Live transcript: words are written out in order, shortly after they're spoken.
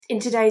In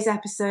today's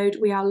episode,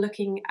 we are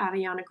looking at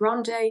Ariana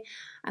Grande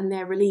and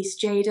their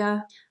release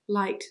Jada.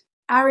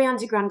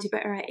 Ariana Grande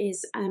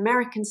is an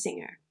American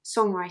singer,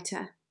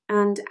 songwriter,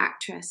 and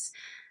actress.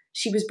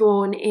 She was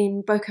born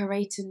in Boca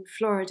Raton,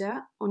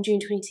 Florida on June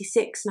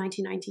 26,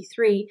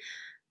 1993.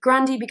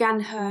 Grande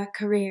began her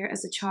career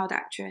as a child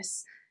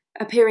actress,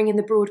 appearing in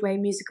the Broadway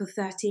musical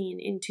 13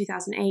 in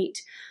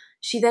 2008.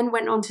 She then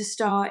went on to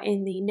star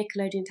in the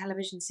Nickelodeon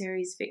television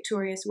series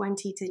Victorious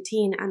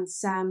 2013 and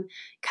Sam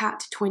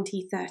Cat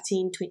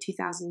 2013 to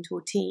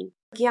 2014.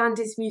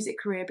 Grande's music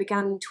career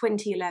began in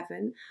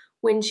 2011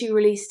 when she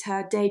released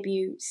her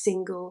debut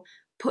single,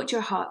 Put Your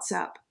Hearts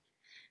Up.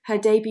 Her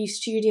debut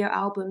studio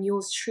album,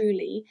 Yours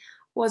Truly,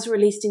 was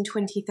released in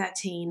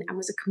 2013 and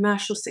was a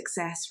commercial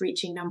success,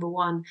 reaching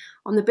 #1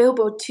 on the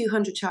Billboard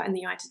 200 chart in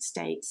the United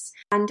States.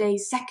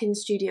 Grande's second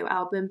studio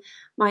album,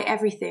 My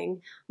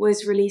Everything,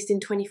 was released in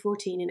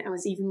 2014 and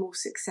was even more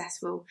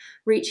successful,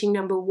 reaching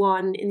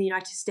 #1 in the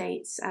United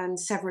States and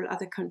several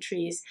other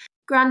countries.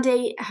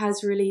 Grande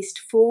has released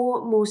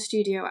 4 more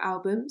studio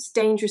albums: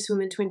 Dangerous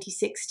Woman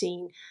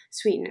 2016,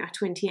 Sweetener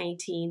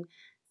 2018,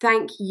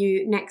 Thank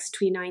You Next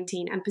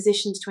 2019 and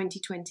Positions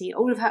 2020.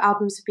 All of her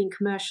albums have been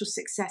commercial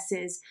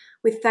successes,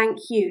 with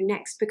Thank You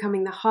Next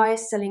becoming the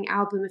highest selling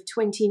album of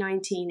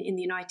 2019 in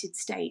the United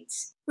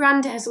States.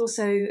 Grande has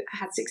also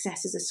had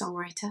success as a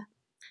songwriter.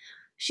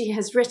 She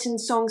has written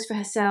songs for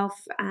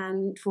herself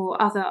and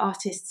for other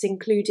artists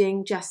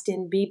including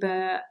Justin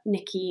Bieber,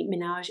 Nicki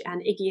Minaj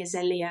and Iggy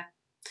Azalea.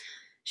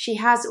 She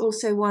has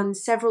also won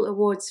several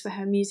awards for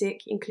her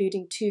music,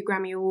 including 2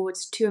 Grammy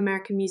Awards, 2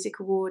 American Music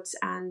Awards,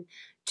 and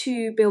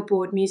 2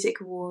 Billboard Music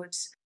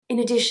Awards. In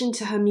addition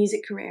to her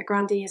music career,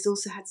 Grande has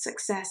also had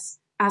success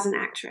as an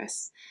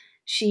actress.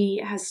 She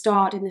has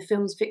starred in the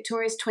films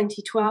Victorious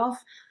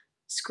 2012,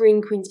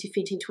 Screen Queens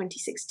Defeating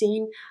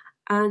 2016,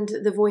 and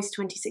The Voice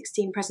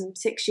 2016 present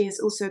 6 years.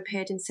 Also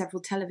appeared in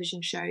several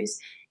television shows,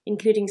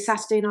 including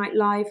Saturday Night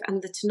Live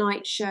and The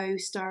Tonight Show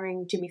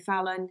starring Jimmy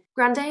Fallon.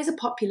 Grande is a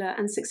popular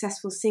and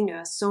successful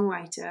singer,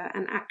 songwriter,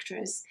 and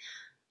actress.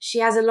 She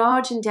has a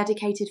large and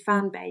dedicated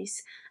fan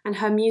base, and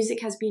her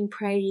music has been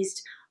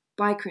praised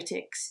by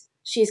critics.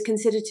 She is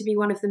considered to be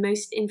one of the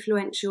most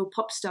influential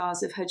pop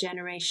stars of her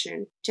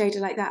generation. Jada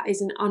Like That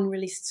is an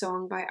unreleased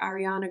song by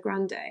Ariana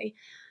Grande.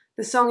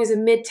 The song is a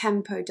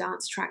mid-tempo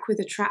dance track with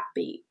a trap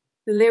beat.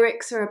 The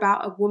lyrics are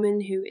about a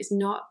woman who is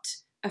not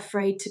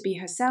afraid to be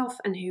herself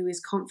and who is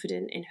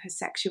confident in her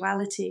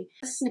sexuality.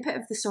 A snippet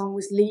of the song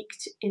was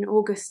leaked in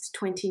August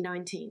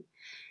 2019.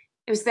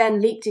 It was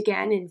then leaked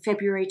again in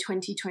February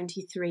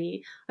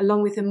 2023,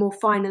 along with a more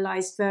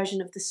finalised version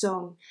of the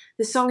song.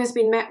 The song has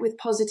been met with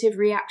positive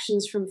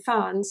reactions from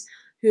fans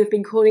who have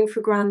been calling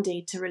for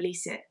Grande to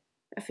release it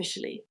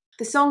officially.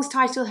 The song's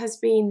title has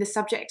been the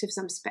subject of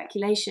some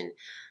speculation.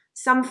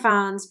 Some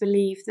fans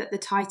believe that the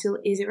title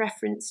is a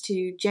reference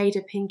to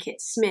Jada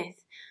Pinkett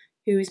Smith,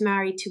 who is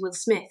married to Will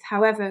Smith.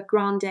 However,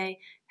 Grande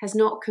has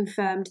not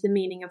confirmed the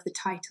meaning of the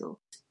title.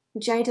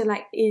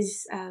 Jada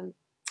is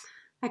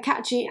a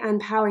catchy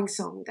and empowering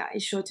song that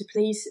is sure to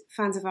please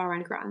fans of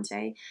Ariana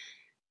Grande.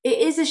 It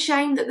is a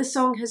shame that the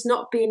song has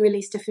not been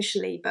released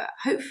officially, but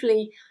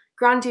hopefully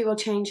Grande will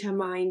change her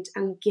mind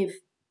and give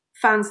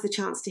fans the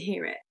chance to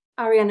hear it.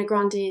 Ariana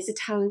Grande is a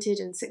talented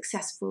and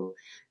successful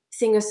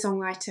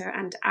singer-songwriter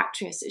and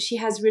actress. She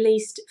has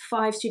released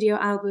 5 studio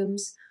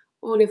albums,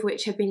 all of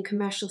which have been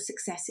commercial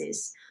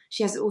successes.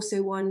 She has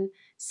also won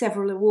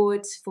several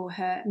awards for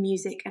her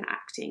music and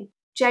acting.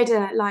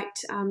 Jada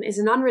Liked is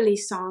an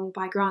unreleased song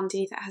by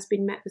Grande that has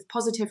been met with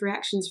positive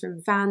reactions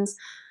from fans.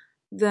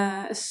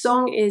 The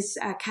song is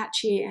a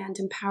catchy and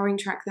empowering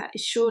track that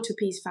is sure to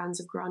please fans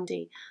of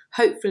Grande.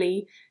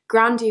 Hopefully,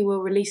 Grande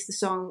will release the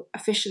song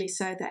officially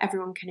so that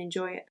everyone can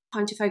enjoy it.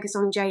 Time to focus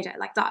on Jada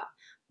Like That.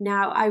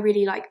 Now, I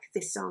really like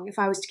this song. If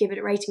I was to give it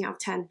a rating out of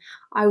 10,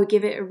 I would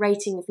give it a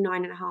rating of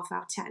 9.5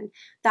 out of 10.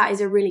 That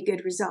is a really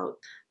good result.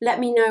 Let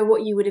me know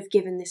what you would have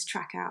given this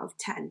track out of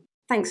 10.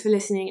 Thanks for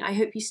listening. I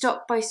hope you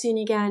stop by soon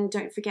again.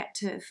 Don't forget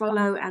to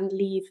follow and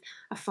leave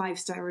a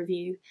 5-star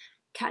review.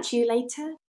 Catch you later.